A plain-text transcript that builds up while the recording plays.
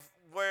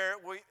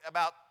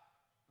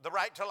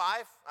right to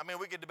life? I mean,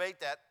 we could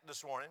debate that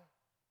this morning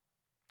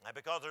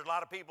because there's a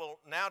lot of people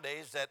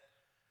nowadays that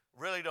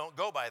really don't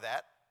go by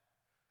that.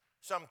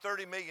 Some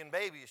 30 million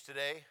babies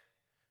today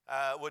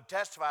would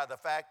testify to the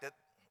fact that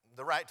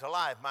the right to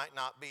life might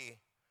not be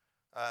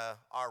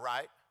our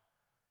right.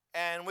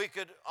 And we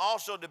could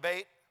also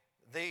debate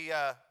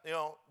the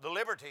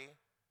liberty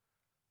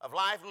of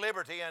life,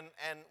 liberty,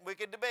 and we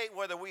could debate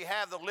whether we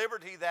have the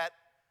liberty that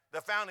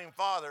the founding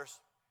fathers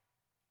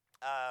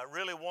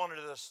really wanted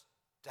us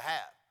to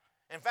have.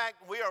 In fact,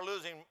 we are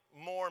losing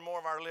more and more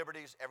of our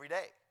liberties every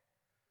day.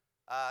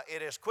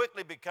 It is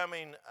quickly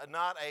becoming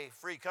not a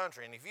free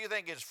country. And if you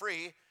think it's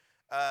free,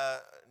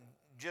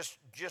 just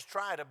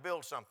try to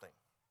build something.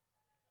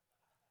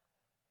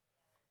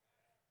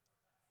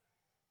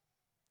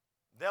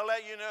 They'll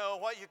let you know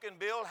what you can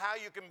build, how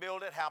you can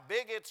build it, how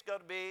big it's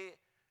going to be.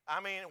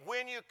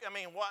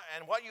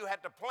 What you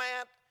have to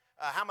plant,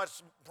 how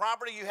much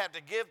property you have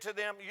to give to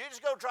them. You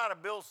just go try to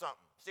build something,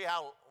 see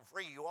how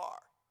free you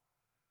are.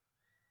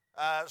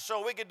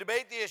 So we could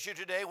debate the issue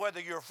today whether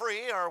you're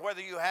free or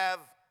whether you have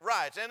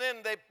rights. And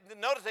then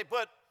notice they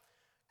put,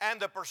 and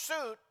the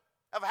pursuit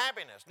of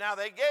happiness. Now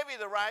they gave you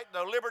the right,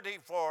 the liberty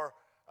for,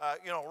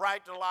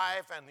 right to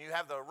life, and you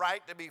have the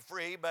right to be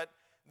free. But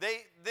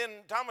then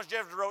Thomas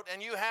Jefferson wrote,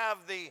 and you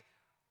have the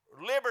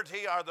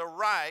liberty or the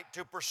right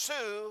to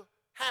pursue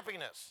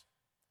happiness.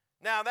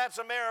 Now that's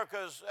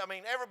America's,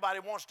 everybody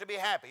wants to be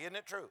happy, isn't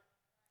it true?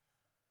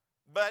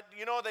 But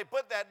they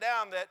put that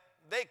down that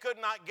they could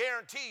not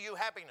guarantee you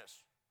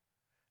happiness.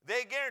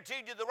 They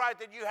guaranteed you the right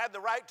that you had the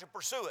right to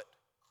pursue it.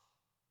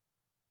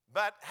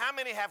 But how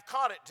many have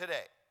caught it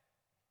today?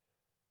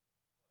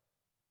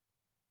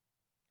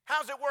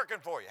 How's it working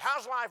for you?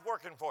 How's life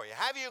working for you?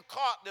 Have you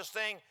caught this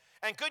thing?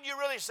 And could you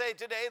really say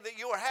today that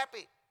you are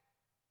happy?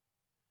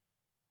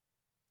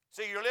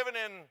 See, you're living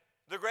in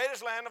the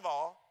greatest land of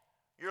all.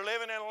 You're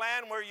living in a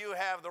land where you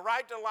have the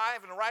right to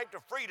life and the right to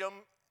freedom,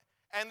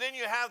 and then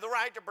you have the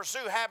right to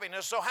pursue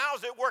happiness. So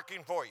how's it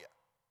working for you?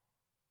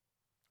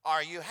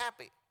 Are you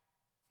happy?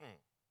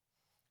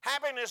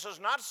 Happiness is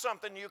not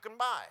something you can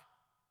buy.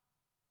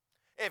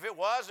 If it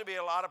was, there'd be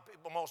a lot of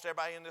people, most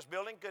everybody in this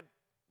building could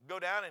go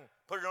down and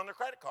put it on their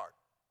credit card.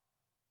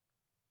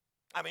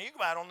 You can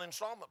buy it on the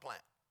installment plan.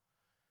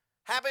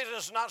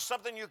 Happiness is not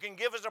something you can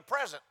give as a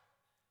present.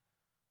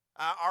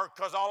 Or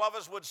because all of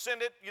us would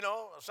send it,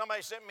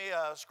 somebody sent me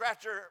a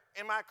scratcher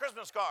in my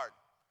Christmas card.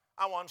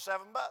 I won $7.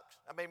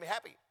 That made me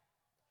happy.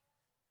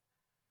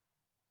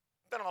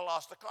 Then I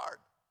lost the card.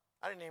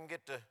 I didn't even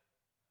get to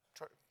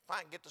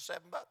get the $7.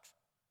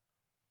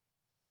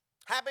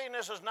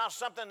 Happiness is not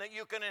something that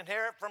you can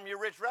inherit from your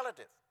rich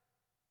relative.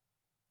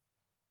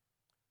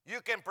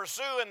 You can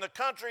pursue in the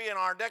country, and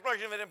our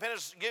Declaration of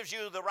Independence gives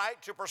you the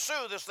right to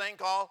pursue this thing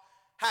called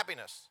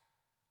happiness.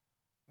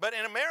 But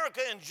in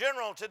America in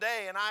general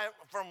today, and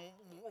from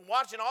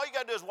watching, all you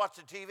got to do is watch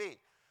the TV.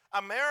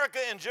 America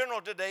in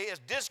general today is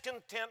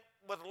discontent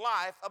with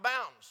life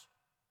abounds.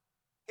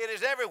 It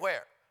is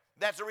everywhere.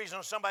 That's the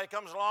reason somebody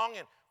comes along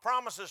and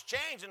promises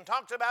change and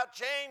talks about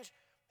change,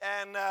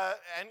 and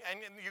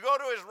you go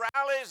to his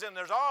rallies and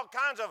there's all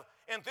kinds of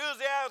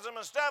enthusiasm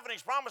and stuff, and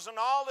he's promising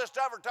all this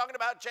stuff or talking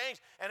about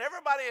change, and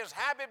everybody is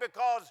happy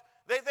because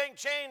they think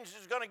change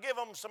is going to give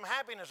them some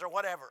happiness or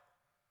whatever.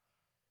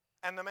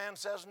 And the man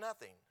says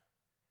nothing.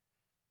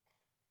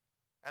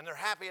 And they're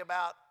happy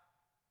about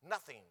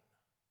nothing.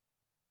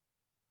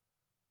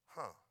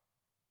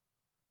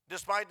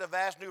 Despite the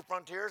vast new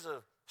frontiers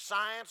of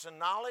science and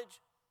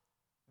knowledge,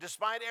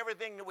 despite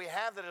everything that we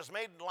have that has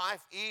made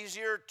life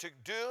easier to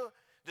do,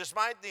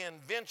 despite the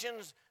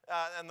inventions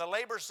and the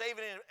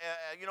labor-saving,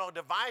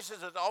 devices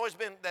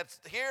that's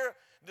here,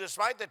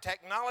 despite the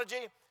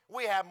technology,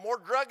 we have more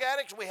drug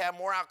addicts, we have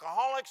more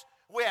alcoholics,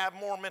 we have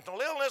more mental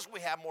illness, we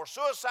have more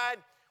suicide,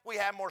 we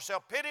have more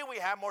self-pity, we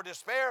have more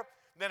despair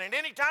than at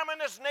any time in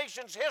this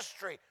nation's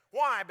history.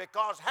 Why?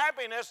 Because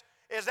happiness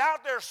is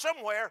out there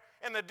somewhere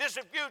in the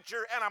distant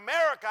future, and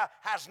America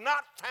has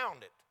not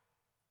found it.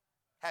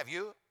 Have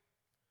you?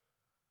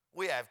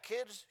 We have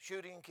kids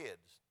shooting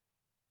kids.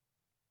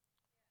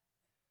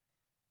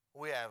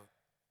 We have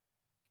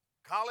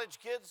college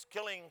kids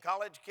killing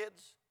college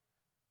kids.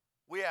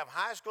 We have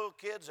high school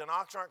kids in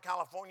Oxnard,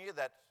 California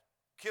that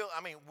kill.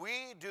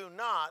 We do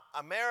not,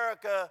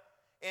 America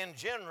in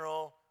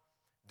general,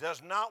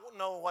 does not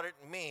know what it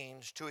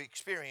means to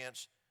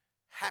experience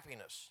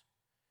happiness,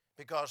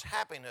 because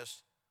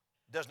happiness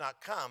does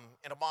not come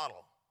in a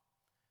bottle.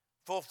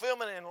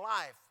 Fulfillment in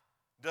life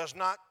does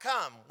not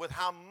come with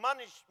how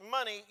much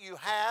money you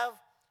have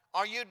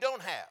or you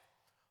don't have.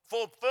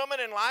 Fulfillment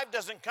in life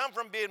doesn't come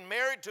from being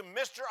married to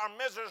Mr. or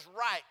Mrs.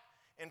 Right.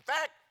 In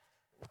fact,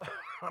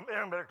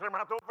 I better clear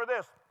my throat for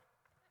this.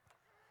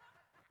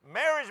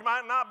 Marriage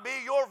might not be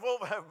your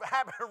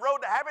road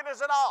to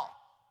happiness at all.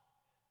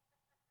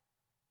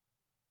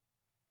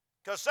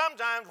 Because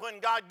sometimes when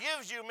God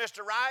gives you Mr.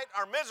 Right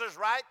or Mrs.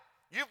 Right,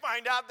 you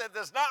find out that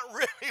that's not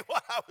really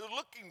what I was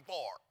looking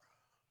for.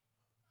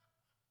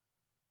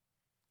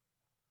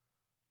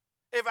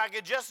 If I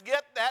could just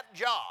get that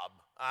job,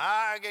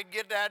 I could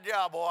get that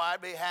job, boy, I'd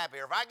be happy.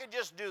 Or if I could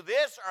just do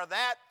this or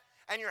that,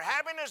 and your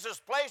happiness is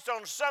placed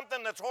on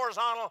something that's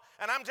horizontal,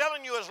 and I'm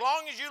telling you, as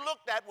long as you look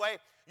that way,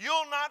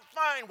 you'll not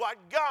find what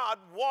God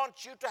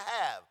wants you to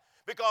have.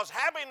 Because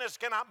happiness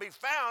cannot be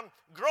found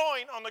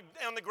growing on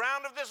the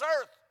ground of this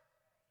earth.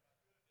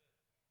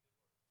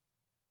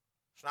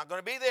 It's not going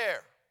to be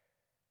there.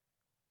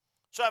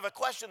 So I have a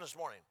question this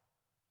morning.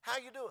 How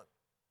you doing?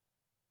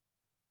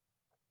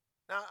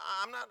 Now,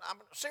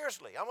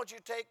 seriously, I want you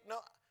to take, no,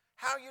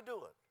 how are you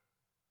doing?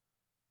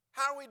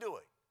 How are we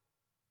doing?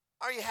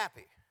 Are you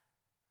happy?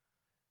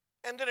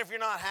 And then if you're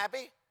not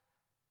happy,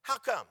 how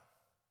come?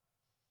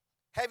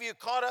 Have you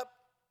caught up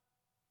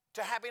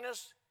to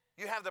happiness?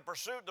 You have the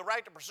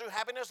right to pursue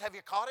happiness. Have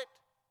you caught it?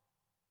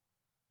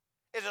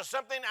 Is there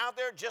something out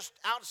there just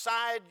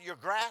outside your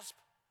grasp?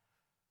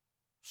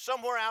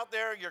 Somewhere out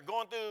there you're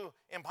going through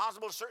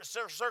impossible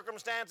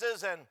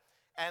circumstances,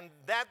 and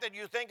that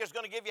you think is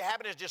going to give you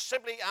happiness just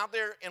simply out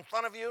there in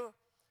front of you?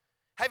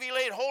 Have you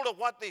laid hold of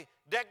what the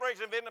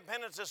Declaration of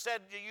Independence has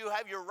said you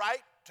have your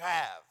right to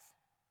have?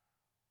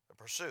 The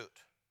pursuit,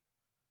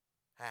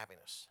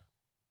 happiness.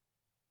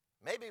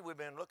 Maybe we've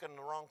been looking in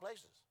the wrong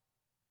places.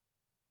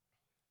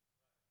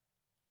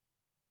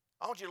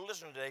 I want you to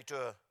listen today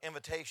to an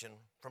invitation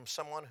from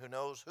someone who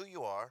knows who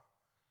you are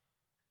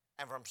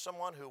and from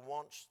someone who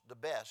wants the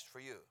best for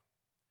you.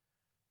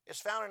 It's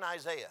found in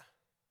Isaiah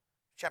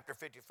chapter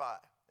 55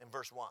 in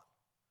verse 1.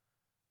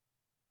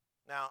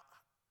 Now,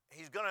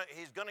 he's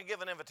gonna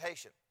give an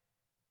invitation.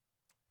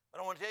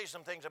 But I want to tell you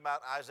some things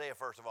about Isaiah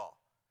first of all.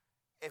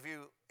 If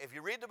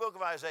you read the book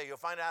of Isaiah, you'll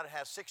find out it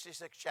has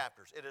 66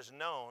 chapters. It is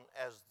known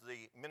as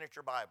the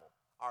miniature Bible,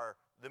 or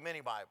the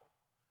mini Bible.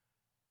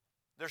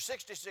 There's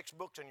 66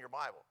 books in your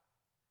Bible.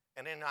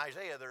 And in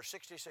Isaiah, there are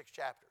 66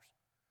 chapters.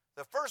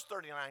 The first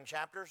 39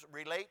 chapters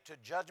relate to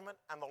judgment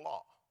and the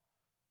law.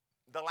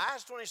 The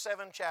last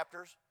 27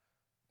 chapters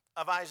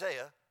of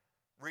Isaiah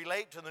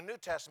relate to the New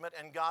Testament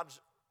and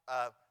God's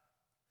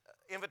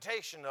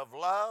invitation of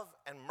love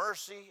and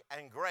mercy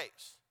and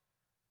grace.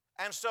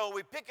 And so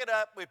we pick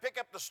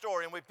up the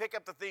story, and we pick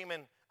up the theme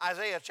in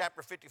Isaiah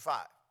chapter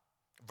 55,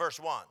 verse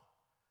 1.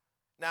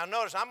 Now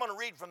notice, I'm going to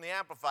read from the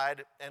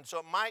Amplified, and so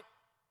it might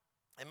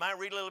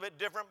read a little bit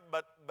different,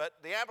 but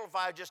the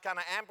Amplified just kind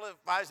of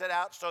amplifies it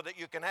out so that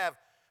you can have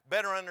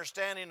better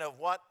understanding of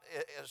what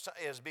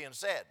is being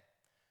said.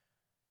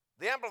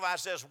 The Amplified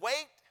says,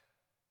 "Wait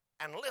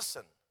and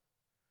listen.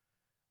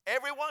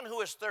 Everyone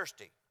who is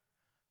thirsty,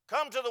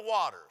 come to the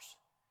waters,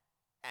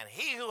 and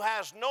he who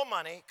has no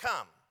money,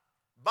 come,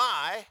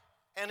 buy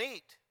and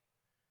eat.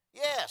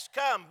 Yes,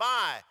 come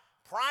buy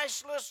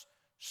priceless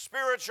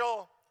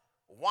spiritual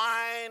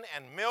wine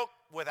and milk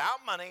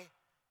without money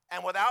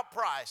and without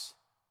price,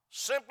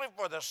 simply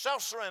for the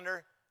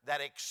self-surrender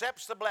that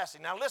accepts the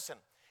blessing." Now listen,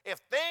 if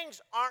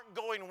things aren't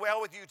going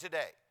well with you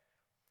today,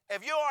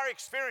 if you are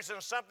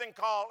experiencing something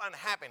called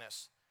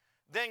unhappiness,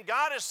 then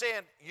God is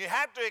saying you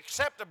have to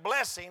accept the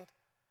blessing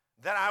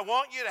that I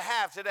want you to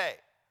have today.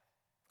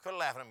 Quit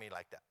laughing at me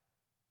like that.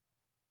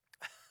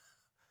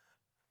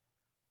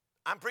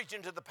 I'm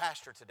preaching to the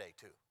pastor today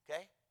too,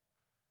 okay?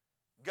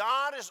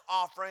 God is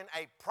offering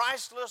a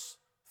priceless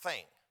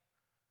thing,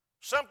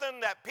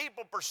 something that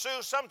people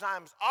pursue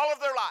sometimes all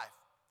of their life,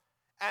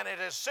 and it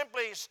is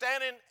simply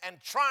standing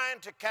and trying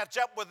to catch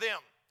up with them.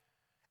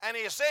 And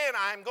he is saying,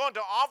 I'm going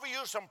to offer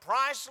you some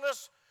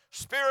priceless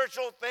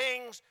spiritual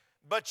things,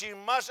 but you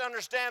must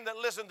understand that,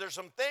 listen, there's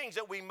some things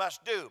that we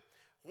must do.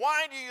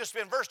 Why do you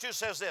spend, verse 2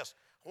 says this,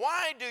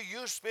 why do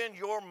you spend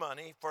your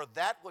money for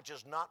that which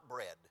is not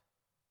bread?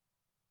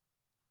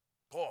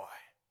 Boy.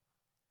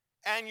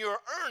 And your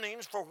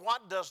earnings for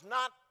what does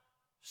not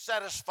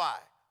satisfy.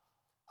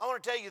 I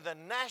want to tell you the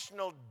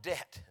national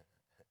debt.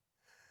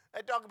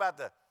 They talk about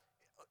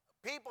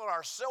people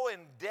are so in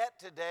debt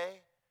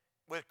today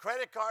with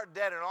credit card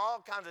debt and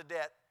all kinds of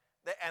debt,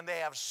 and they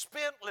have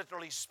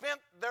literally spent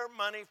their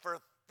money for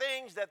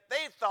things that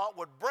they thought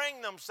would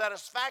bring them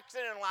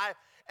satisfaction in life.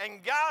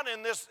 And God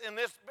in this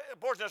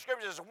portion of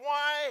Scripture says,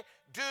 why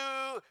do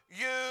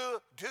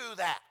you do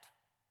that?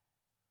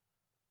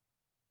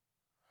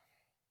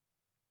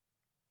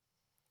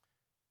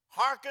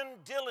 Hearken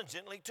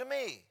diligently to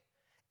me,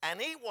 and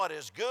eat what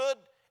is good,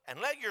 and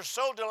let your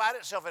soul delight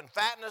itself in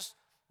fatness,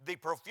 the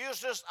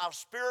profuseness of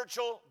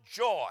spiritual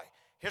joy.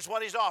 Here's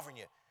what he's offering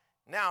you.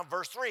 Now,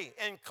 verse 3,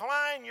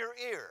 incline your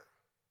ear,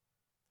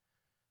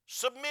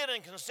 submit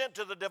and consent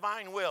to the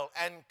divine will,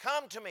 and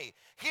come to me.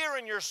 Here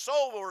and your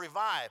soul will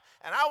revive,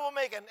 and I will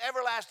make an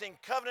everlasting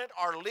covenant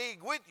or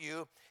league with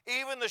you,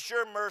 even the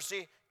sure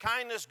mercy,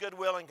 kindness,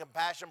 goodwill, and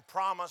compassion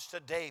promised to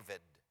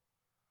David.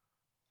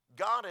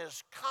 God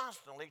is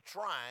constantly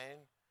trying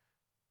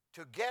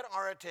to get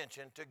our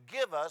attention, to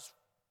give us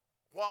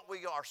what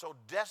we are so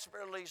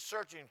desperately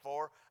searching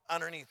for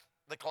underneath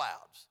the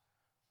clouds.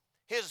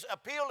 His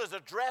appeal is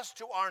addressed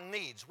to our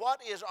needs.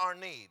 What is our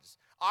needs?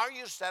 Are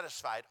you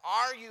satisfied?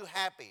 Are you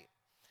happy?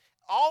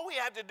 All we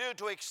have to do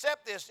to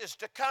accept this is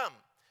to come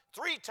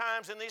 3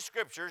 times in these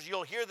scriptures,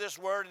 you'll hear this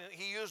word, and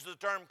he used the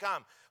term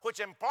come, which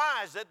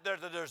implies that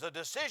there's a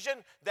decision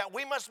that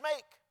we must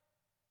make.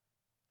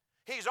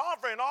 He's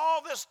offering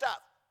all this stuff,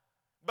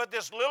 but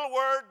this little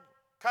word,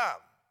 come,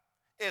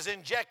 is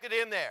injected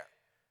in there.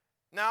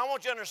 Now, I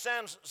want you to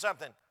understand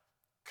something.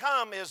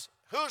 Come is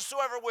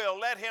whosoever will,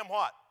 let him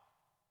what?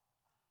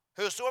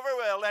 Whosoever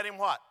will, let him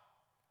what?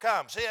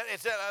 Come. See,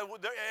 it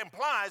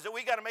implies that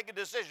we got to make a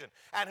decision.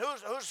 And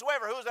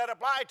whosoever, who's that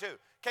apply to?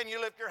 Can you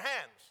lift your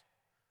hands?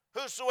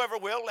 Whosoever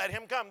will, let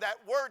him come. That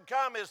word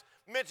come is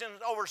mentioned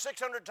over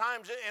 600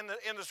 times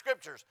in the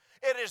scriptures.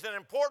 It is an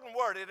important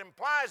word. It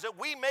implies that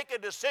we make a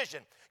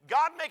decision.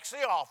 God makes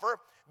the offer,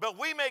 but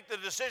we make the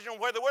decision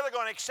whether we're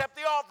going to accept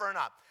the offer or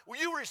not. Well,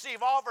 you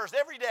receive offers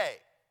every day.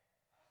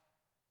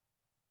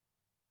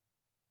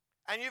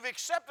 And you've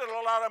accepted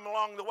a lot of them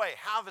along the way.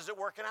 How is it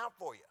working out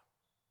for you?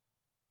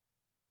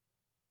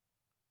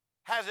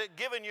 Has it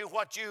given you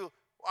what you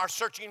are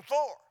searching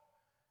for?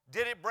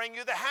 Did it bring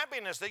you the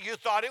happiness that you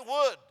thought it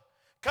would?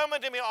 Come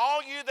unto me,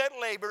 all you that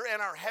labor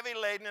and are heavy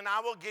laden, and I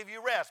will give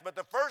you rest. But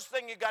the first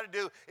thing you got to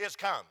do is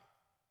come.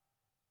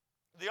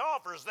 The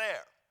offer is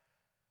there.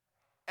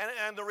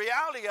 And the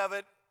reality of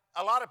it,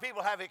 a lot of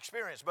people have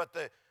experienced, but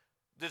the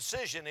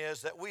decision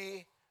is that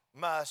we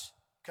must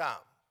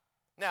come.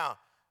 Now,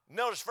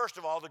 notice first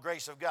of all the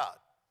grace of God.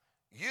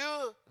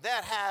 You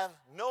that have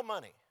no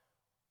money.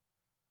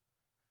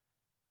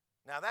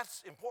 Now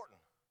that's important,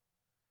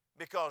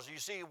 because you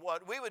see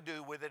what we would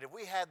do with it if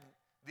we had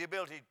the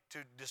ability to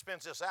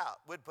dispense this out,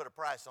 we'd put a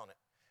price on it.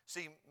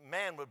 See,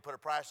 man would put a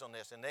price on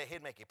this, and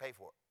he'd make you pay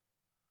for it.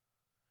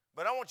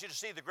 But I want you to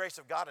see the grace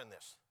of God in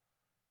this.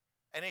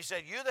 And he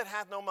said, you that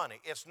have no money,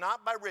 it's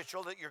not by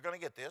ritual that you're going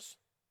to get this.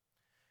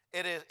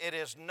 It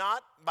is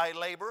not by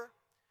labor.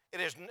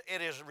 It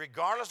is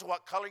regardless of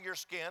what color your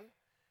skin,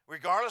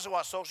 regardless of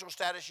what social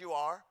status you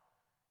are.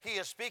 He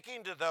is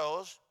speaking to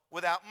those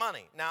without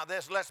money. Now,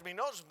 this lets me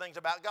know some things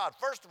about God.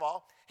 First of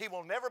all, he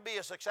will never be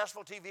a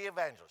successful TV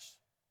evangelist.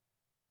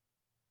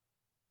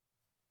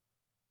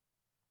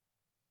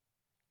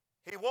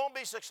 He won't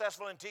be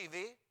successful in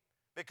TV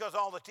because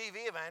all the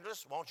TV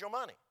evangelists want your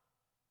money.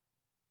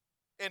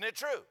 Isn't it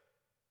true?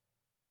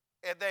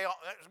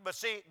 But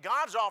see,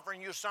 God's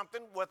offering you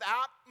something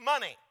without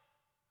money,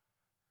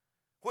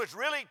 which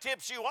really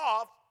tips you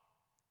off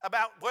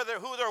about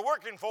who they're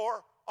working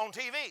for on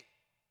TV.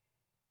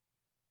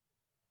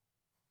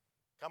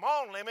 Come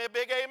on, let me a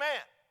big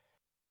amen.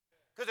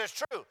 Because it's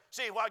true.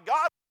 See, what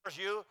God offers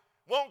you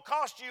won't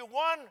cost you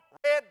one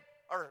red,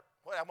 or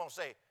what I won't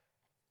say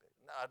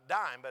a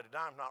dime, but a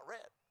dime's not red.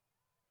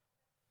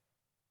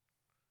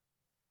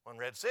 One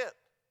red cent.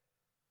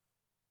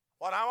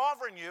 What I'm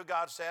offering you,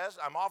 God says,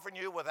 I'm offering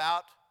you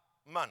without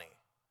money.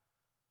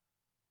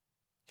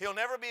 He'll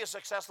never be a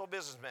successful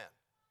businessman.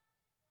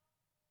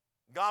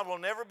 God will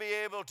never be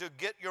able to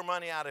get your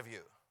money out of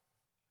you.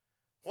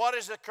 What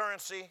is the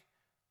currency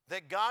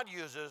that God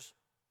uses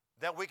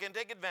that we can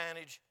take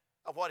advantage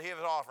of what he is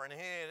offering?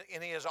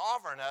 And he is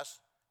offering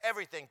us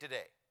everything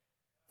today.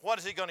 What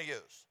is he going to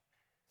use?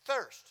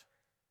 Thirst.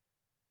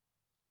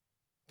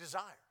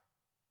 Desire.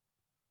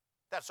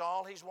 That's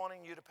all he's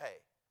wanting you to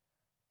pay,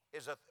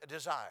 is a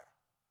desire.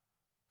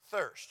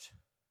 Thirst.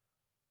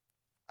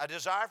 A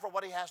desire for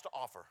what he has to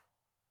offer.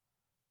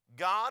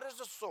 God is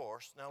the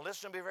source. Now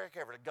listen to me very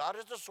carefully. God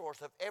is the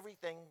source of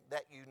everything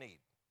that you need.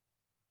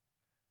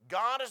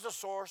 God is the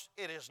source.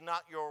 It is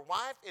not your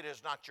wife. It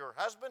is not your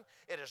husband.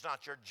 It is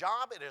not your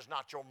job. It is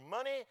not your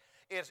money.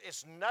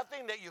 It's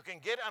nothing that you can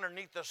get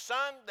underneath the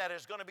sun that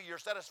is going to be your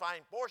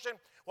satisfying portion.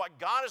 What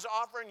God is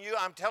offering you,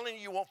 I'm telling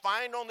you, you won't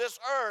find on this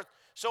earth,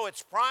 so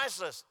it's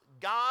priceless.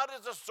 God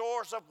is the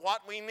source of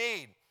what we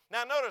need.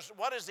 Now notice,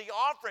 what is he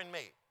offering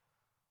me?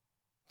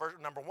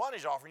 First, number one,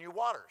 he's offering you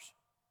waters.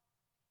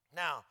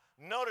 Now,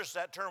 notice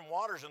that term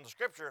waters in the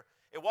scripture.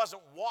 It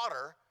wasn't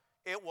water,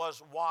 it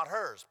was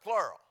waters,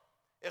 plural.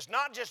 It's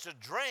not just a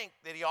drink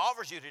that he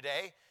offers you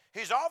today.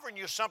 He's offering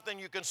you something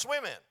you can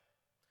swim in.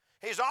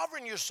 He's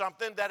offering you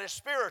something that is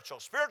spiritual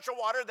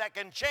water that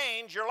can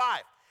change your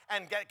life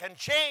and can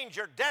change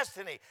your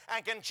destiny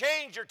and can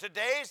change your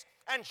todays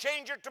and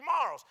change your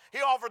tomorrows. He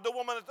offered the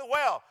woman at the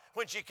well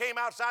when she came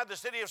outside the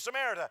city of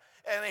Samaria,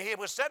 and he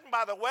was sitting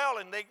by the well,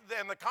 and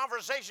the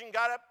conversation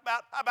got up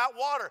about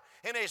water.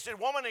 And he said,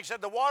 woman, he said,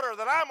 the water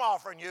that I'm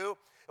offering you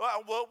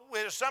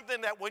is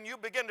something that when you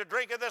begin to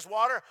drink of this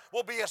water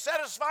will be a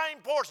satisfying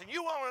portion.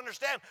 You won't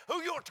understand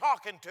who you're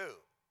talking to.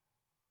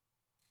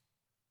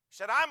 He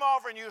said, I'm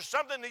offering you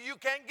something that you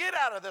can't get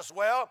out of this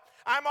well.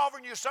 I'm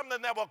offering you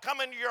something that will come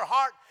into your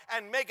heart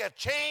and make a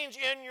change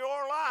in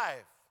your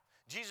life.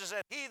 Jesus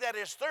said, he that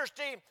is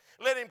thirsty,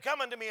 let him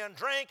come unto me and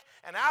drink,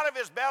 and out of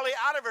his belly,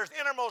 out of his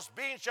innermost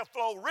being shall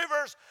flow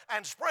rivers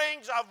and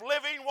springs of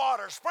living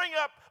water. Spring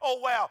up, oh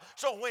well.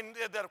 So when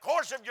the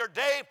course of your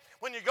day,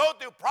 when you go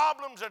through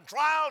problems and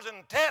trials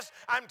and tests,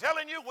 I'm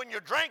telling you, when you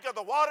drink of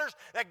the waters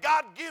that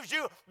God gives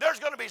you, there's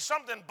going to be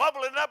something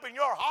bubbling up in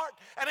your heart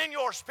and in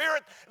your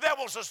spirit that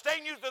will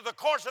sustain you through the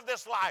course of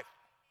this life,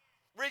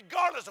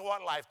 regardless of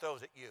what life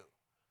throws at you.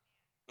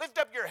 Lift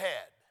up your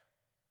head.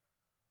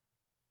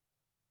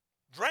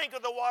 Drink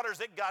of the waters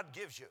that God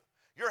gives you.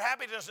 Your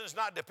happiness is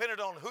not dependent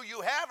on who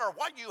you have or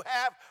what you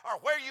have or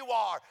where you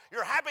are.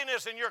 Your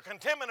happiness and your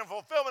contentment and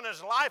fulfillment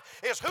in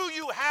life is who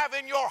you have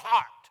in your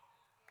heart.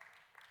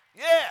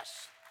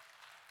 Yes.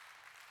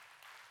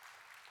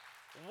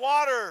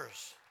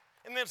 Waters.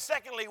 And then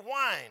secondly,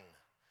 wine.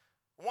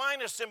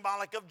 Wine is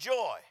symbolic of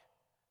joy.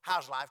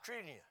 How's life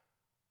treating you?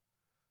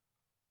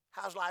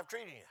 How's life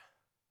treating you?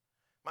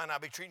 Might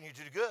not be treating you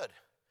too good.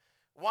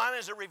 Wine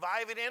is a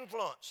reviving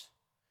influence.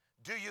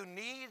 Do you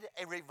need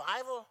a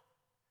revival?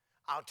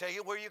 I'll tell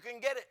you where you can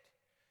get it.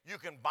 You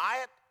can buy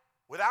it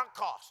without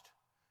cost.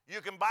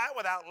 You can buy it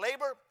without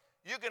labor.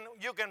 You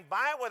can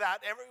buy it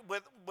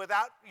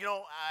without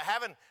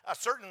having a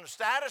certain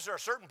status or a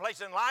certain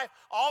place in life.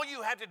 All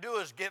you have to do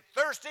is get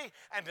thirsty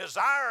and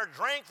desire a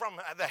drink from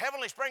the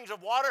heavenly springs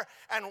of water,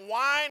 and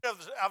wine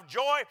of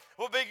joy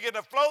will begin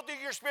to flow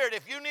through your spirit.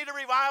 If you need a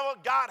revival,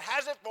 God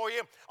has it for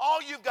you. All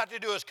you've got to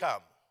do is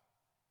come.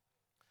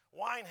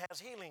 Wine has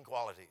healing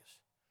qualities.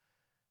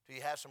 Do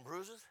you have some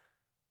bruises?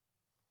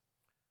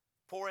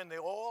 Pour in the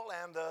oil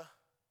and the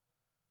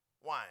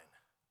wine.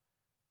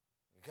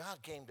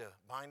 God came to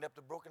bind up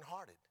the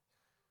brokenhearted,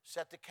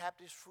 set the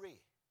captives free.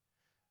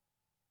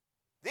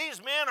 These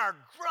men are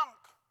drunk.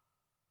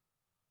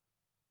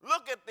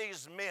 Look at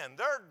these men.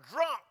 They're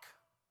drunk.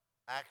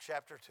 Acts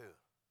chapter 2.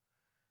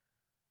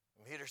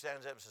 And Peter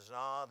stands up and says,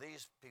 no,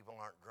 these people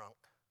aren't drunk,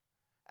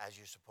 as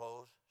you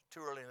suppose. It's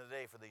too early in the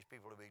day for these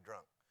people to be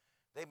drunk.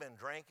 They've been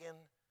drinking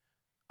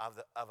of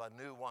a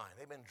new wine.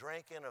 They've been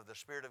drinking of the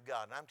Spirit of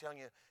God. And I'm telling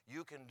you,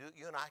 you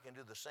and I can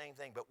do the same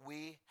thing, but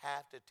we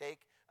have to take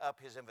up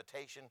his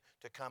invitation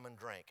to come and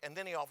drink. And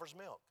then he offers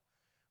milk.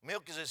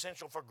 Milk is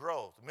essential for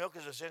growth. Milk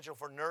is essential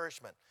for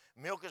nourishment.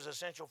 Milk is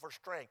essential for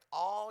strength.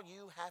 All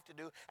you have to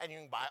do, and you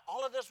can buy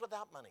all of this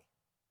without money.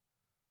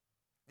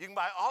 You can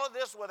buy all of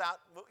this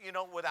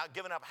without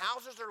giving up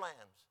houses or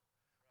lands.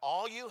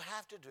 All you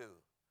have to do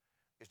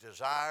is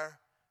desire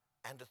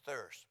and to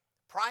thirst.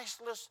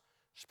 Priceless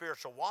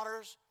spiritual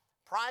waters,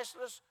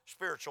 priceless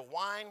spiritual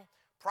wine,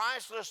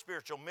 priceless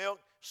spiritual milk,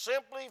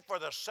 simply for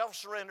the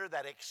self-surrender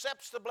that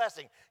accepts the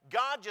blessing.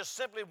 God just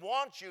simply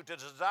wants you to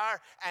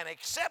desire and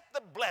accept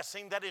the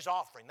blessing that he's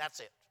offering. That's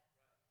it.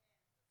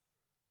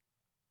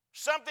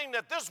 Something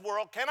that this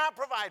world cannot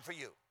provide for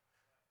you.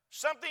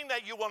 Something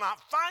that you will not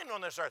find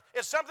on this earth.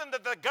 It's something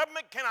that the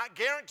government cannot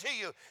guarantee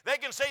you. They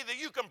can say that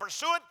you can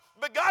pursue it,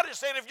 but God is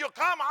saying, if you'll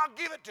come, I'll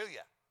give it to you.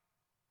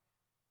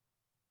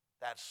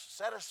 That's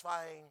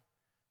satisfying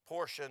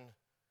portion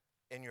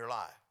in your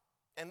life.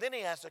 And then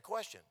he asks a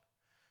question.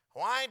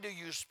 Why do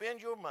you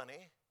spend your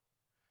money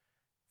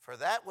for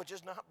that which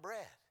is not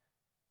bread?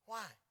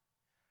 Why?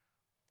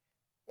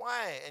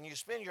 Why? And you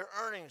spend your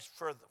earnings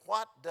for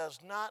what does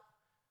not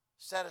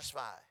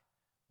satisfy.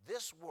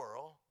 This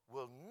world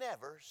will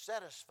never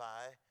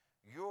satisfy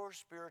your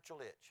spiritual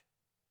itch.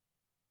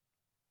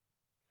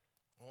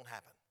 It won't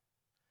happen.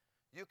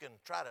 You can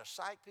try to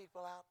psych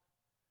people out.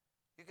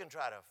 You can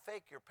try to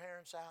fake your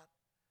parents out.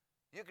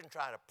 You can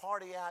try to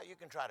party out. You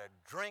can try to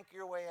drink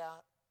your way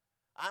out.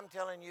 I'm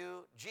telling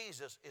you,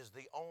 Jesus is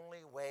the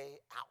only way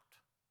out.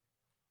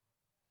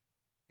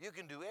 You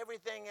can do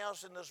everything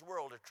else in this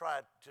world to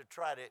try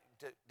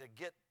to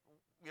get,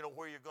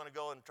 where you're going to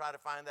go and try to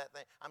find that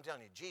thing. I'm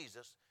telling you,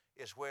 Jesus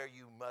is where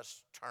you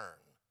must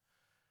turn.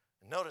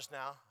 Notice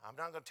now, I'm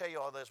not going to tell you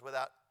all this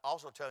without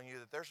also telling you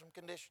that there's some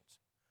conditions.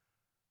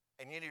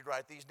 And you need to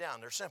write these down.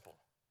 They're simple.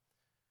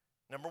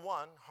 Number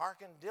one,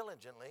 hearken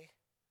diligently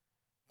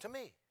to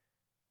me.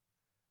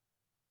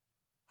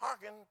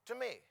 Hearken to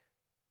me.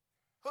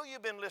 Who you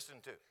been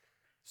listening to?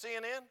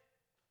 CNN?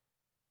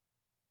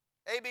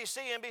 ABC,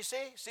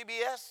 NBC,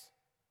 CBS?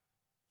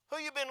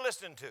 Who you been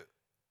listening to?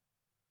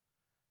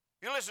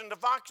 You listen to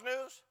Fox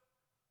News?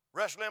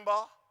 Rush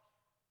Limbaugh?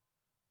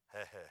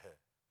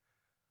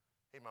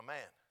 He's my man.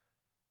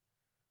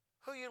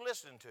 Who you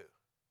listening to?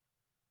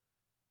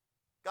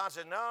 God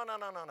said, no.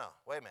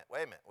 Wait a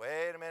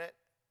minute.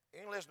 You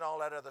can listen to all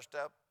that other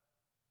stuff,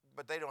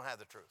 but they don't have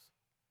the truth.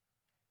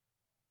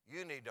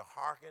 You need to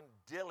hearken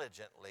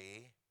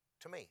diligently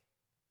to me.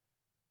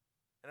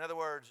 In other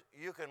words,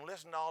 you can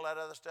listen to all that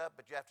other stuff,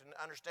 but you have to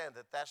understand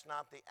that that's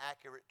not the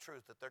accurate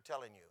truth that they're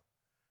telling you.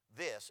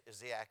 This is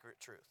the accurate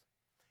truth.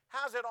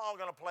 How's it all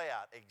going to play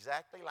out?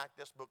 Exactly like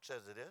this book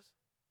says it is.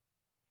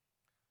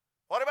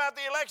 What about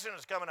the election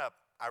that's coming up?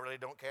 I really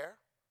don't care,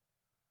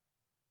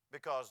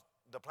 because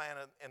the plan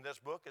in this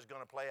book is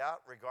going to play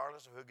out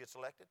regardless of who gets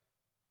elected.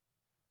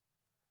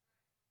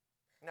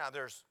 Now,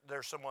 there's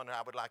someone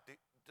I would like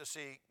to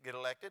see get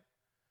elected,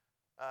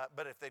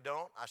 but if they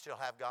don't, I still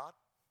have God.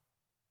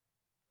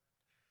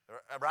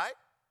 Right?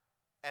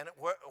 And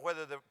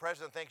whether the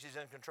president thinks he's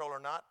in control or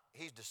not,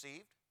 he's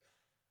deceived.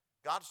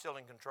 God's still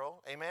in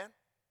control. Amen?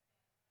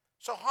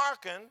 So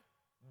hearken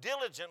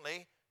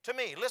diligently to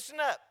me. Listen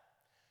up.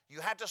 You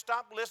have to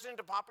stop listening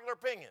to popular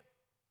opinion.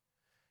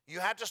 You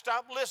have to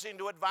stop listening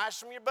to advice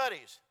from your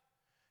buddies.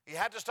 You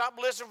have to stop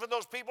listening for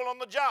those people on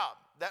the job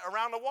that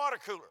around the water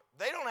cooler.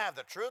 They don't have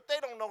the truth. They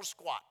don't know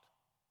squat.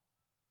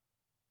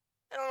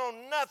 They don't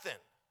know nothing.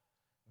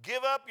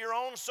 Give up your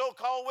own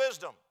so-called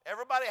wisdom.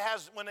 Everybody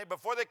has,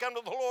 before they come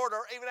to the Lord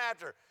or even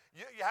after.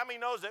 How many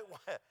knows that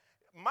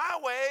my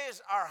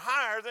ways are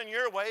higher than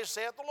your ways,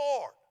 saith the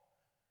Lord.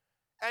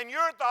 And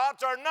your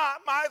thoughts are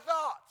not my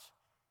thoughts.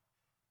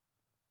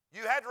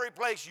 You had to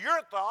replace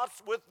your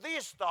thoughts with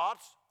these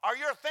thoughts, or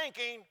you're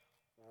thinking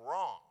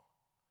wrong.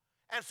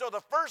 And so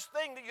the first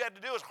thing that you had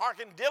to do is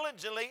hearken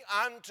diligently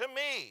unto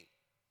me.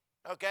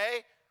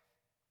 Okay?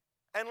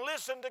 And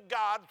listen to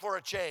God for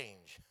a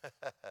change.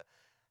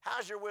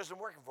 How's your wisdom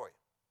working for you?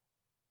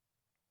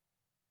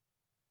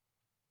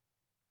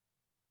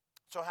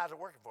 So how's it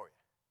working for you?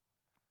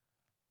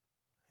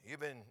 You've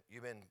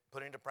been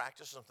putting into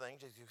practice some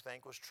things that you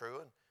think was true,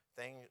 and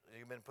things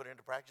you've been putting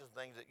into practice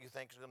things that you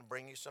think is going to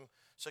bring you some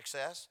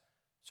success.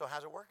 So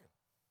how's it working?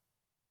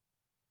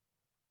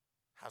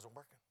 How's it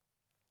working?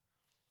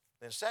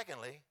 Then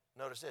secondly,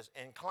 notice this: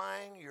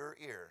 incline your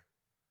ear,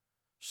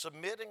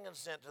 submit and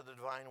consent to the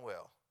divine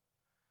will.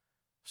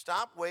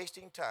 Stop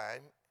wasting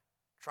time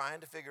trying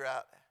to figure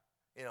out,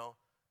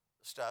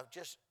 stuff.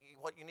 Just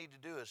what you need to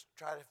do is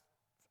try to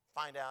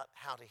find out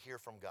how to hear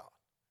from God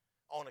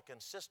on a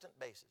consistent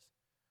basis.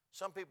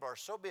 Some people are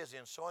so busy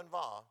and so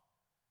involved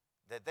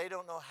that they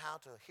don't know how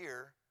to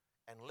hear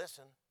and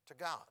listen to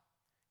God.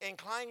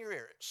 Incline your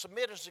ear,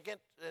 submit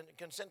and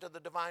consent to the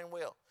divine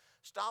will.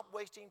 Stop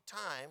wasting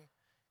time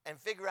and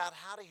figure out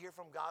how to hear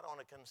from God on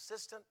a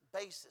consistent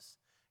basis.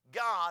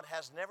 God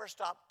has never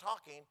stopped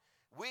talking.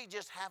 We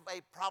just have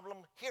a problem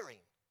hearing.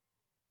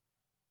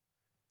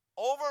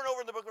 Over and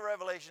over in the book of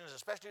Revelations,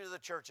 especially to the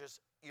churches,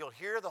 you'll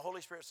hear the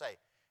Holy Spirit say,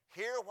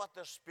 hear what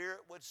the Spirit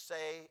would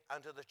say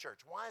unto the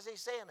church. Why is he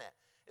saying that?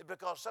 It's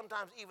because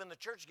sometimes even the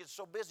church gets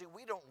so busy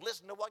we don't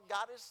listen to what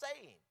God is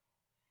saying.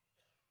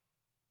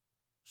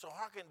 So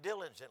hearken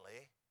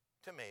diligently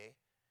to me,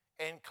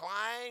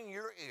 incline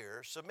your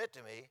ear, submit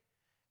to me,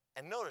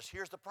 and notice,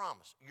 here's the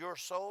promise. Your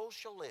soul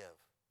shall live.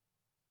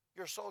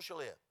 Your soul shall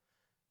live.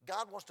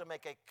 God wants to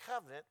make a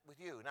covenant with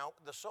you. Now,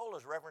 the soul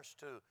is reference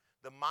to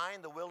the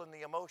mind, the will, and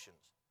the emotions.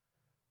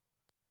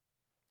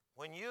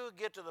 When you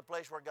get to the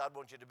place where God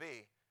wants you to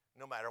be,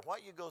 no matter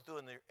what you go through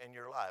in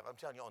your life, I'm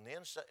telling you, on the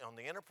inside, on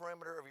the inner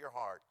perimeter of your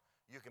heart,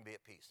 you can be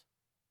at peace.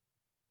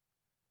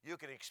 You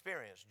can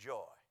experience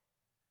joy.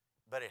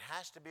 But it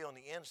has to be on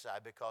the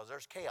inside because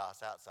there's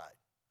chaos outside.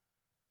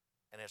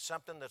 And it's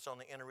something that's on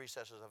the inner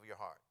recesses of your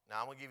heart. Now,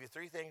 I'm going to give you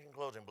three things in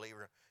closing,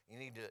 believer.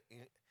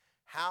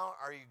 How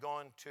are you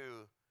going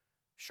to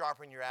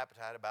sharpen your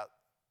appetite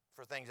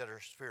for things that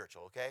are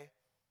spiritual, okay?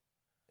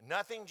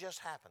 Nothing just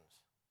happens.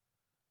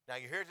 Now,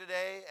 you're here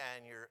today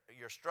and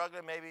you're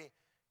struggling maybe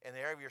in the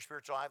area of your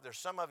spiritual life. There's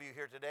some of you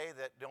here today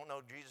that don't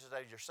know Jesus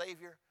as your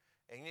Savior,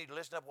 and you need to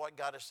listen up what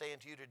God is saying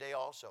to you today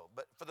also.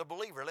 But for the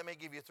believer, let me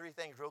give you three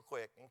things real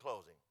quick in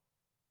closing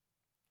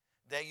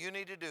that you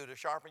need to do to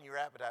sharpen your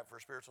appetite for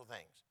spiritual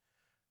things.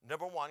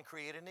 Number one,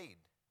 create a need.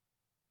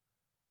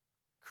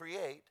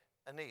 Create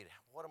a need.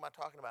 What am I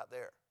talking about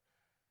there?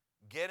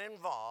 Get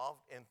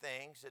involved in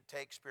things that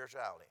take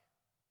spirituality.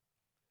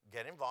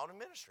 Get involved in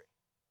ministry.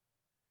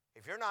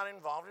 If you're not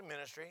involved in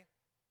ministry,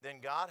 then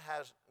God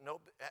has no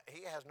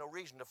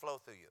reason to flow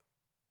through you.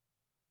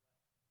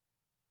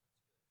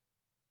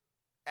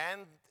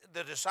 And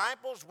the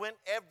disciples went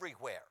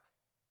everywhere.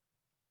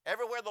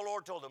 Everywhere the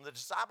Lord told them. The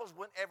disciples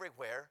went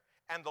everywhere,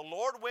 and the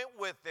Lord went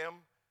with them,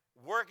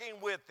 working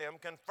with them,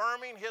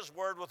 confirming his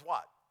word with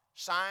what?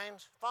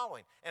 Signs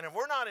following. And if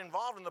we're not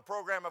involved in the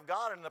program of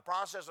God and the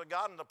process of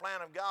God and the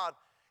plan of God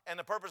and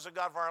the purpose of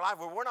God for our life,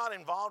 where we're not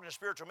involved in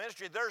spiritual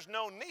ministry, there's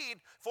no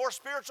need for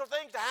spiritual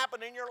things to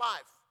happen in your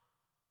life.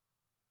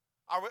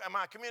 Am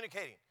I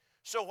communicating?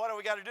 So what do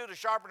we got to do to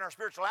sharpen our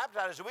spiritual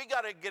appetite is we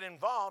got to get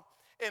involved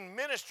in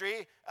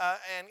ministry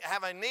and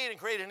have a need and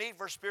create a need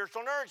for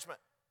spiritual nourishment.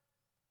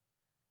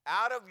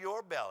 Out of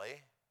your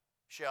belly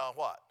shall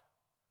what?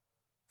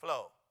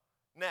 Flow.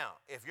 Now,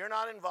 if you're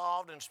not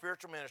involved in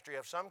spiritual ministry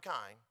of some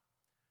kind,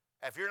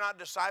 if you're not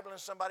discipling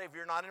somebody, if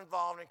you're not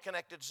involved and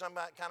connected to some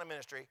kind of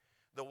ministry,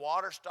 the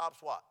water stops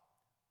what?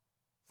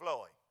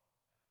 Flowing.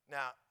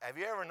 Now, have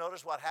you ever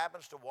noticed what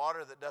happens to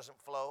water that doesn't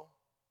flow?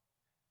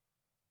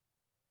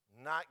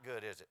 Not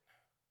good, is it?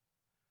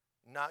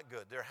 Not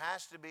good. There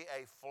has to be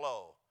a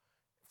flow.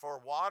 For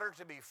water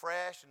to be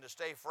fresh and to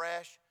stay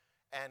fresh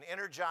and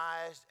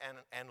energized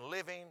and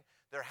living,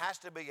 there has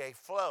to be a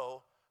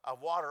flow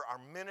of water or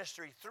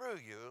ministry through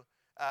you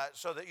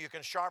so that you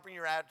can sharpen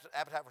your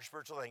appetite for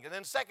spiritual things. And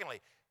then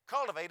secondly,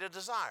 cultivate a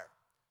desire.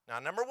 Now,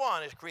 number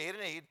one is create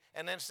a need,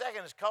 and then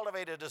second is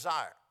cultivate a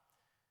desire.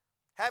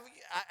 Have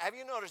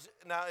you noticed,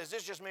 now is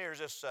this just me or is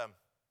this,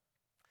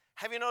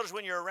 have you noticed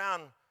when you're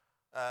around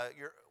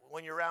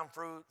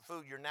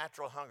food, your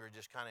natural hunger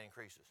just kind of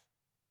increases?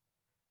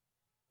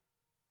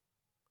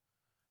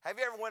 Have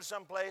you ever went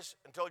someplace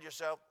and told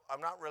yourself,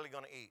 I'm not really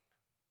going to eat?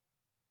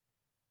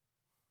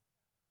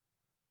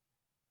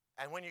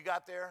 And when you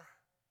got there,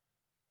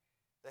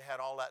 they had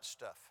all that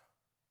stuff.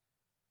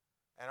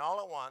 And all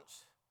at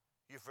once,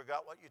 you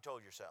forgot what you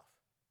told yourself.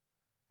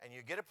 And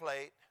you get a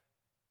plate,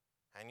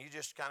 and you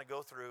just kind of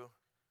go through,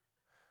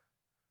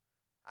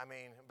 I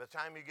mean, by the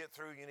time you get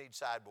through, you need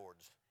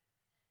sideboards.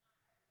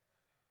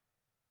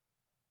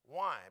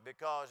 Why?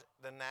 Because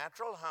the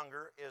natural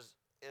hunger is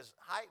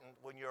heightened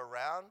when you're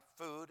around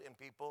food and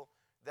people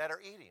that are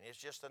eating. It's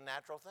just a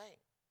natural thing.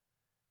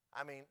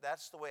 I mean,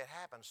 that's the way it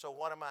happens. So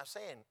what am I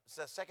saying?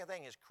 So the second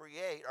thing is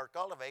create or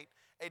cultivate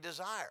a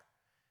desire.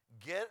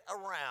 Get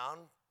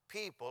around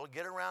people,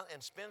 get around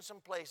and spend some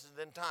places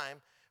in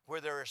time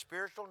where there is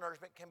spiritual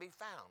nourishment can be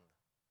found.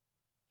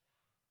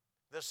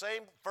 The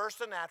same, first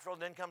the natural,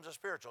 then comes the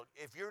spiritual.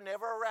 If you're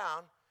never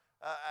around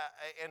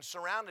and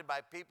surrounded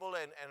by people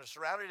and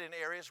surrounded in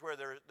areas where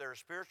their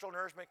spiritual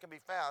nourishment can be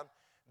found,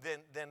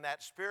 then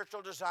that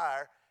spiritual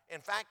desire,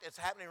 in fact, it's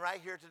happening right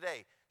here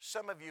today.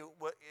 Some of you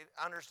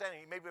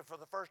understanding, maybe for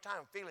the first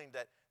time, feeling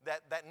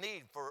that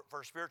need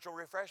for spiritual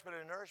refreshment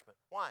and nourishment.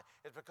 Why?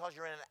 It's because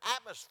you're in an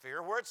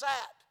atmosphere where it's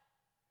at.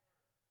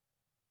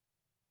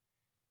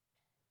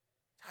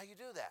 How you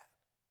do that?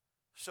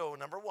 So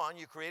number one,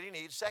 you create a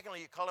need.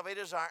 Secondly, you cultivate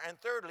a desire. And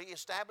thirdly,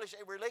 establish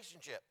a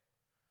relationship.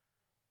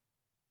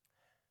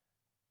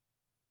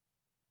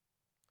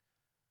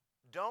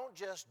 Don't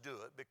just do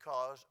it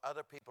because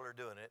other people are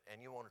doing it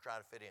and you want to try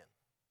to fit in.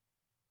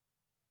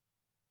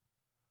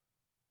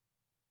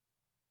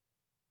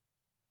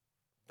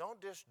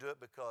 Don't just do it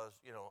because,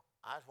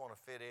 I just want to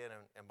fit in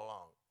and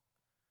belong.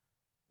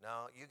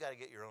 No, you got to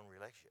get your own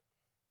relationship.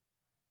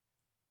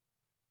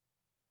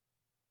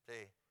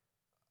 See,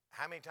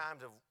 how many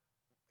times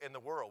in the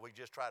world we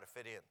just try to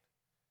fit in?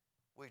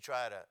 We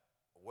try to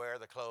wear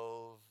the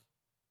clothes,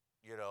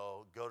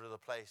 go to the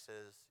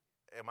places.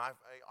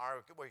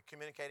 Are we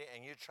communicating?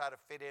 And you try to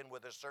fit in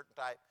with a certain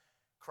type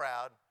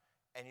crowd,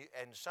 and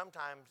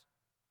sometimes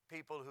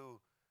people who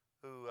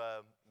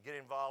get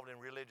involved in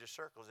religious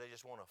circles, they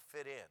just want to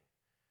fit in.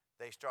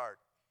 They start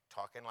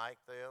talking like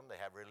them. They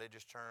have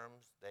religious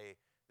terms.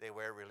 They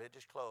wear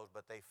religious clothes,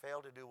 but they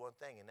fail to do one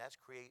thing, and that's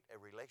create a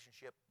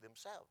relationship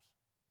themselves.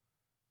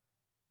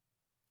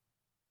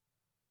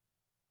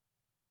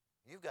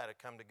 You've got to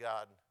come to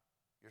God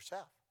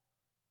yourself.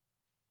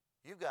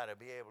 You've got to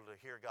be able to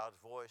hear God's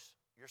voice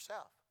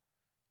yourself.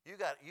 You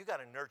got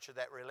to nurture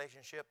that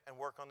relationship and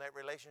work on that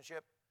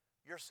relationship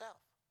yourself.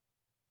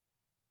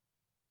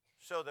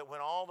 So that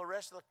when all the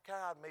rest of the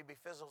crowd maybe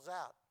fizzles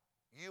out,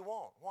 you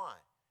won't. Why?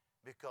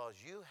 Because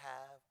you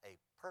have a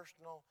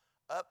personal,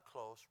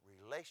 up-close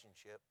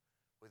relationship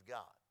with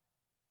God.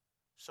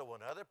 So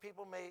when other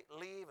people may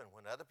leave and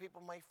when other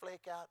people may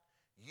flake out,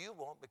 you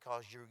won't,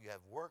 because you have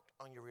worked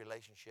on your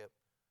relationship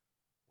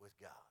with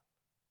God.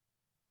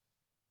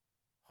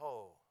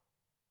 Oh,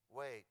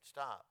 wait,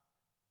 stop.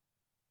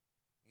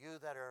 You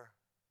that are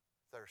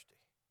thirsty,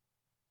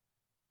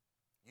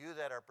 you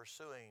that are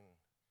pursuing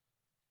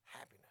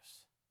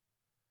happiness,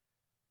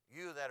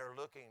 you that are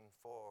looking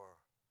for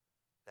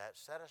that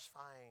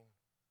satisfying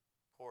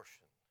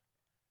portion,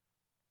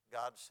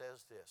 God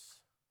says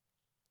this: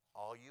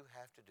 all you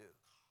have to do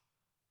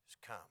is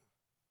come.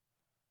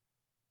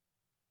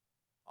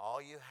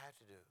 All you have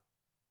to do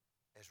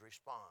is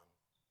respond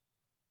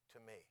to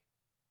me,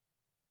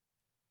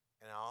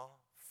 and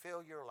I'll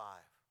fill your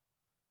life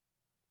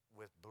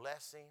with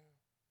blessing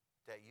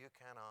that you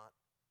cannot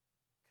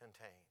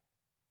contain.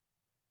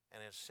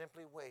 And it's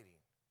simply waiting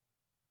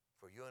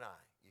for you and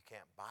I. You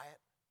can't buy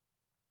it.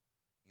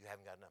 You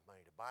haven't got enough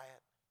money to buy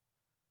it.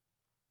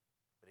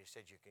 But he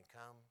said you can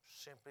come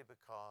simply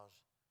because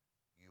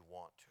you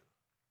want to.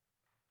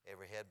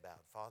 Every head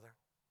bowed. Father,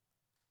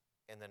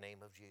 in the name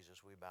of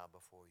Jesus, we bow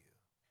before you.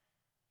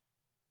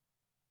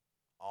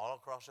 All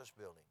across this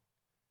building.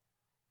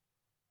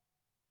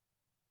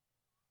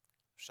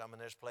 Some in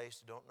this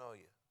place don't know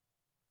you.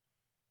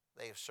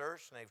 They've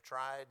searched and they've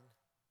tried.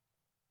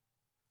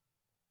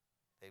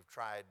 They've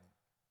tried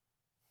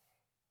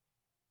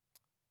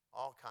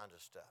all kinds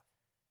of stuff,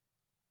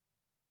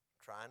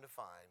 trying to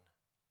find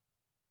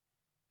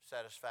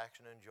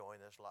satisfaction and joy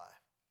in this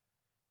life.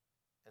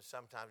 And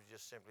sometimes it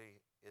just simply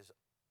is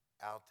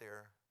out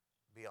there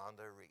beyond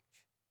their reach.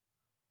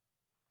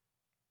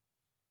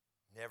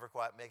 Never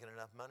quite making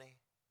enough money.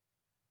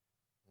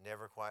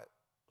 Never quite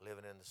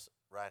living in the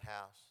right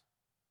house.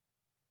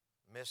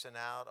 Missing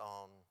out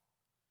on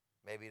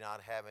maybe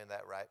not having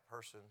that right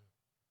person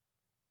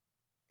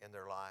in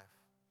their life.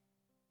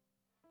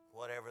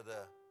 Whatever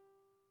the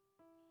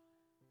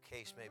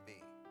case may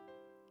be.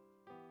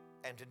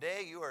 And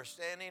today you are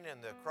standing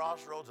in the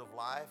crossroads of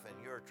life and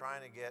you are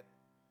trying to get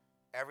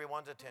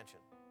everyone's attention.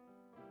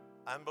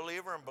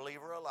 Unbeliever and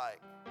believer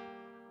alike.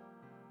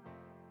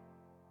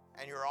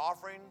 And you're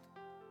offering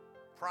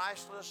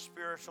priceless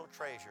spiritual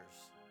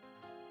treasures.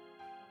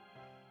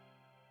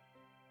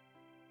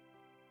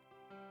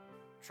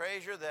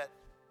 Treasure that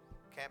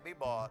can't be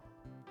bought,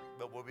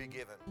 but will be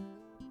given.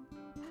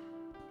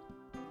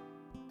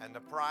 And the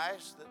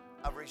price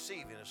of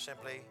receiving is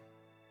simply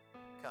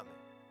coming.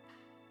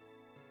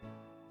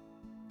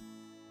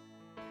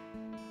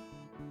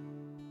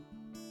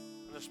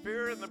 And the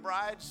Spirit and the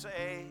bride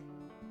say,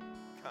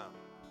 come.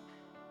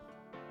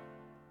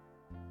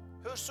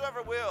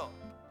 Whosoever will,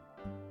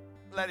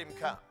 let him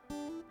come.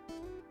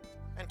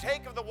 And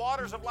take of the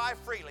waters of life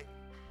freely.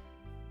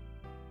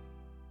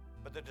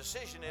 But the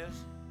decision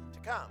is to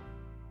come.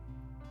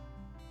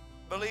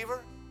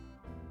 Believer,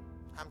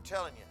 I'm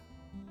telling you,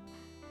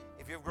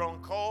 if you've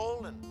grown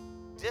cold and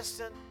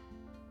distant,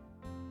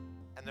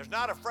 and there's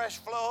not a fresh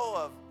flow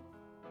of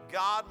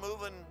God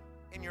moving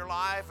in your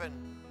life, and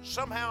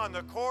somehow in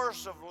the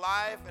course of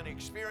life and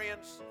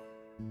experience,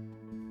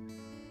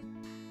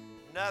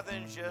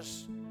 nothing's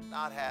just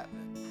not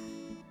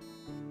happening.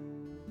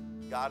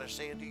 God is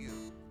saying to you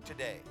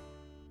today,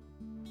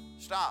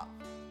 stop.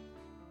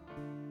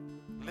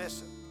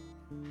 Listen.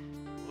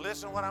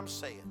 Listen to what I'm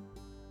saying.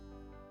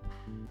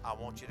 I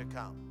want you to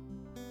come.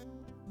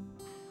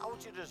 I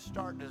want you to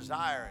start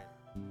desiring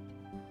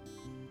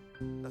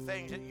the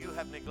things that you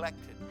have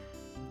neglected,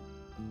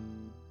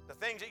 the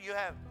things that you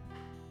have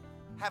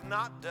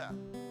not done.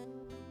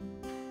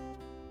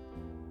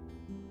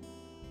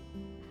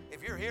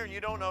 If you're here and you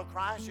don't know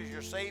Christ as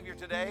your Savior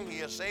today, He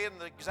is saying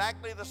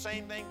exactly the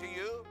same thing to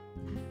you.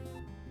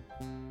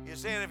 He's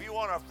saying if you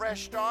want a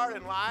fresh start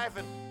in life,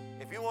 and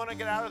if you want to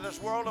get out of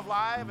this world of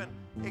life and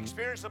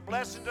experience the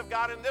blessings of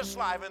God in this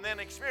life, and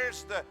then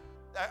experience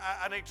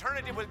an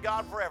eternity with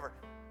God forever,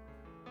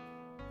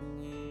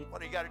 what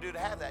do you got to do to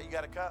have that? You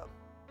got to come.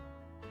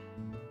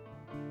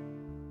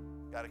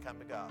 You got to come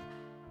to God.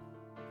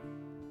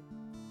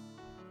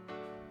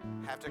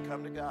 Have to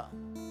come to God.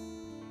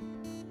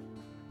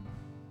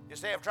 You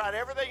say, I've tried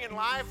everything in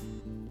life,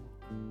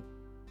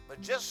 but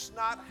just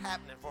not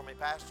happening for me,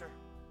 Pastor.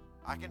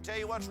 I can tell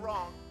you what's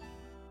wrong.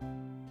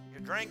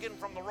 You're drinking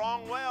from the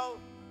wrong well,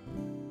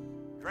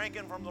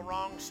 drinking from the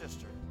wrong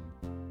cistern.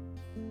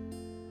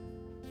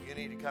 You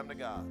need to come to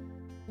God.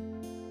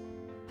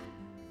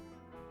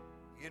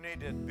 You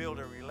need to build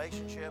a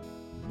relationship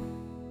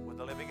with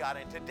the living God.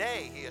 And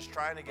today, He is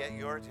trying to get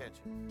your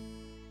attention.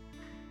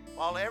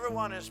 While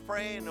everyone is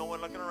praying, no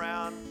one looking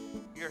around,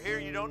 you're here,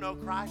 you don't know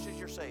Christ as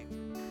your Savior.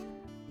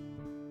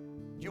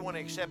 Do you want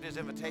to accept His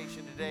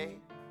invitation today?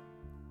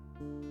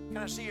 Can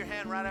I see your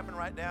hand right up and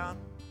right down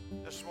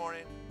this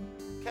morning?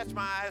 Catch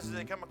my eyes as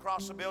they come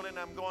across the building.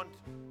 I'm going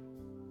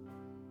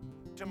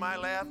to my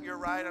left, your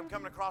right. I'm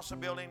coming across the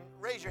building.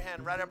 Raise your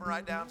hand right up and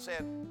right down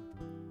saying,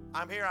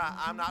 I'm here.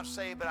 I'm not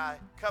saved, but I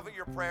covet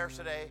your prayers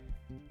today.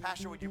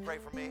 Pastor, would you pray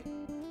for me?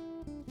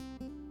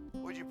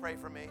 Would you pray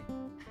for me?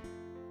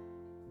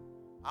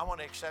 I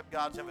want to accept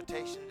God's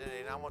invitation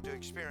today, and I want to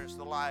experience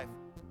the life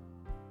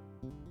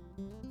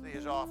that He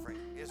is offering.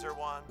 Is there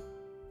one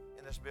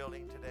in this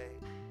building today?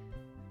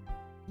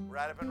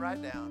 Right up and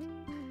right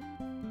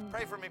down.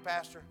 Pray for me,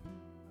 Pastor.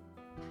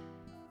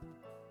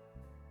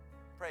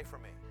 Pray for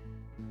me.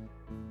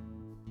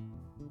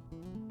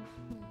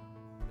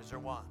 Is there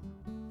one?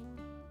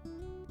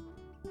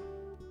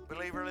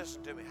 Believer,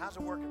 listen to me. How's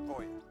it working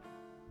for you?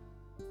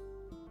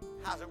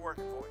 How's it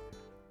working for you?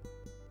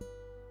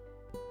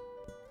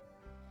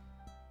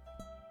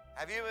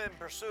 Have you been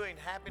pursuing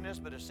happiness,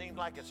 but it seems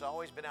like it's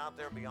always been out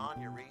there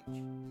beyond your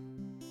reach?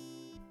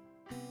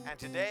 And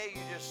today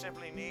you just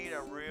simply need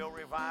a real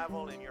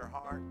revival in your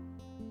heart.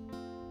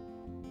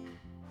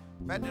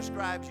 If that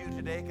describes you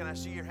today, can I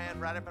see your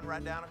hand right up and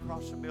right down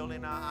across the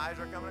building? Now, eyes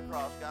are coming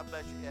across. God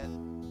bless you, Ed.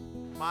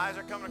 My eyes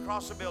are coming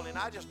across the building.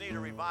 I just need a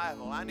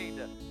revival. I need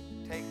to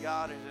take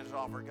God as His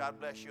offer. God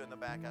bless you in the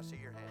back. I see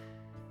your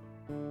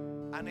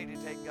hand. I need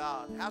to take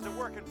God. How's it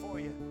working for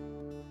you?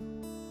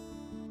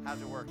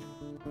 How's it working?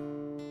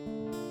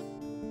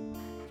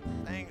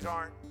 Things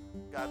aren't,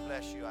 God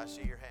bless you, I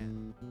see your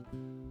hand.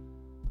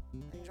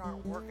 Things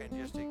aren't working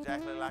just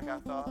exactly like I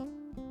thought.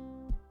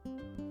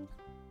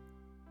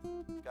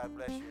 God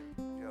bless you,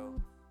 Joe.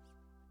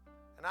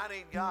 And I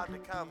need God to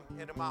come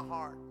into my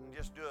heart and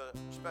just do a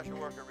special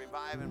work of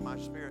reviving my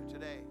spirit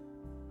today.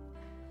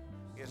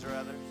 Is there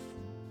others?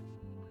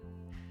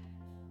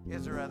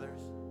 Is there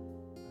others?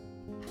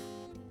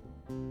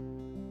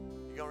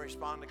 You're going to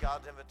respond to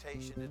God's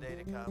invitation today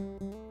to come.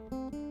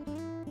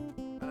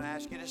 I'm going to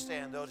ask you to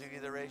stand. Those of you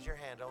that raise your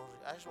hand,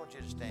 I just want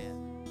you to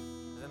stand.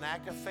 It's an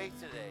act of faith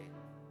today.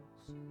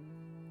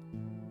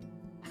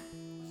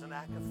 It's an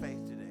act of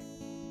faith today.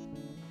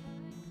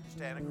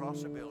 Stand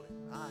across the building.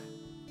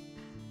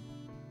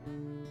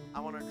 I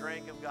want to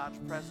drink of God's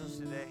presence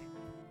today.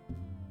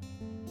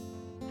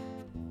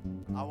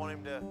 I want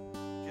Him to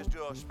just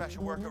do a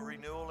special work of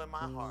renewal in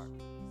my heart.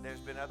 There's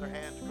been other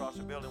hands across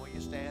the building. Will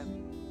you stand?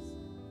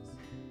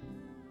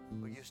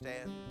 Will you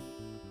stand?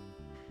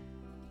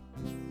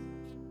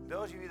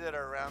 Those of you that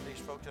are around these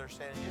folks that are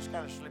standing, just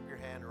kind of slip your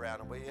hand around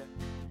them, will you?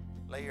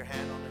 Lay your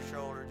hand on their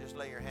shoulder. Just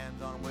lay your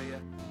hands on them, will you?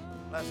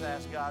 Let's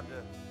ask God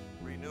to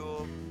renew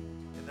them.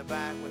 In the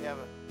back, we have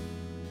a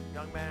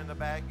young man in the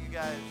back. You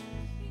guys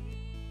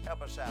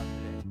help us out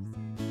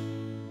today.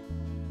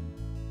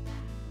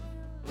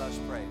 Let's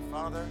pray.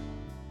 Father,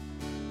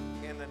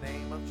 in the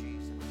name of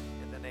Jesus,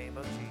 in the name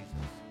of Jesus.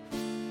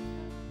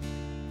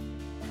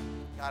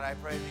 God, I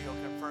pray that You'll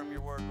confirm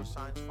Your word with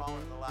signs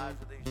following the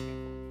lives of these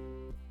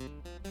people.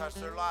 Touch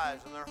their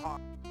lives and their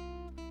hearts.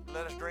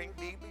 Let us drink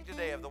deeply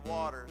today of the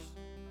waters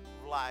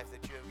of life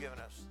that You have given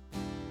us.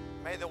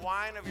 May the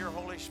wine of Your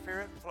Holy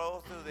Spirit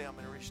flow through them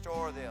and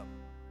restore them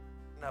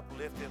and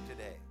uplift them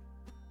today.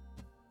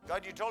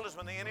 God, you told us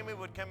when the enemy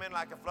would come in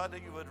like a flood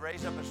that you would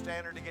raise up a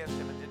standard against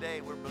him. And today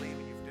we're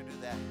believing you to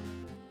do that.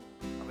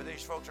 Over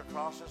these folks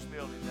across this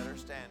building that are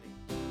standing,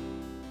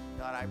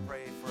 God, I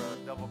pray for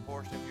a double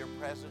portion of your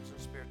presence and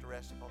spirit to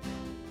rest upon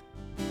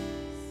them.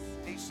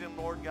 Teach them,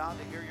 Lord God,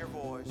 to hear your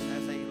voice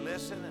as they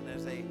listen and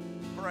as they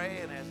pray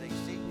and as they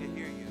seek to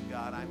hear you,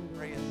 God. I'm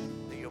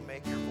praying that you'll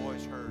make your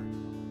voice heard,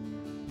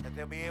 that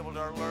they'll be able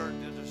to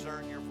learn to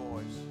discern your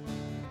voice.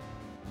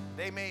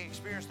 They may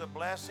experience the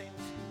blessings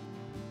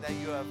that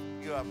you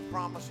have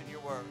promised in your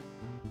word.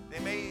 They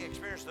may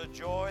experience the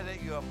joy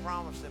that you have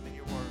promised them in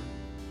your word.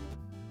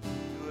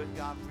 Do it,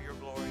 God, for your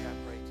glory,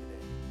 I pray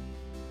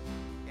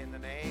today. In the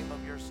name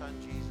of your Son,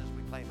 Jesus,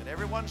 we claim it.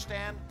 Everyone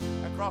stand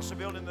across the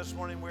building this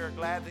morning. We are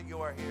glad that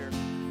you are here.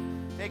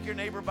 Take your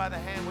neighbor by the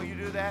hand. Will you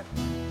do that?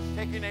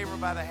 Take your neighbor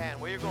by the hand.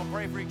 Well, you're going to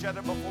pray for each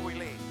other before we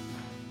leave.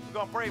 We're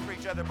going to pray for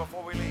each other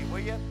before we leave, will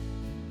you?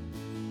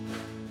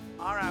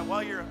 All right,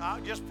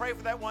 well, just pray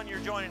for that one you're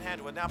joining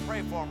hands with. Now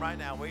pray for them right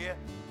now, will you?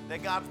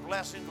 That God's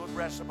blessings would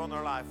rest upon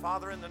their life.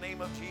 Father, in the name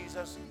of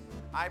Jesus,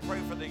 I pray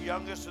for the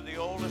youngest and the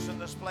oldest in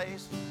this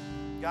place.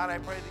 God, I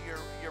pray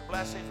that your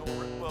blessings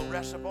will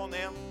rest upon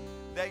them,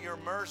 that your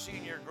mercy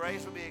and your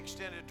grace will be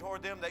extended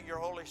toward them, that your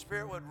Holy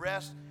Spirit would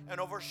rest and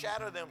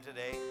overshadow them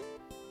today.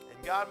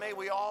 And God, may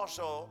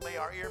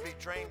our ear be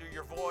trained to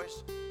your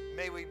voice.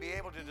 May we be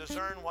able to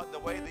discern the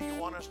way that you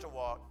want us to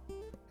walk.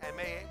 And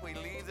may we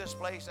leave this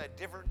place a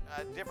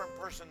different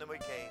person than we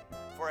came,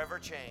 forever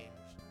changed.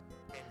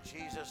 In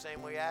Jesus'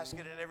 name we ask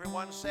it, and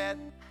everyone said,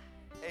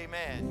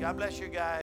 amen. God bless you guys.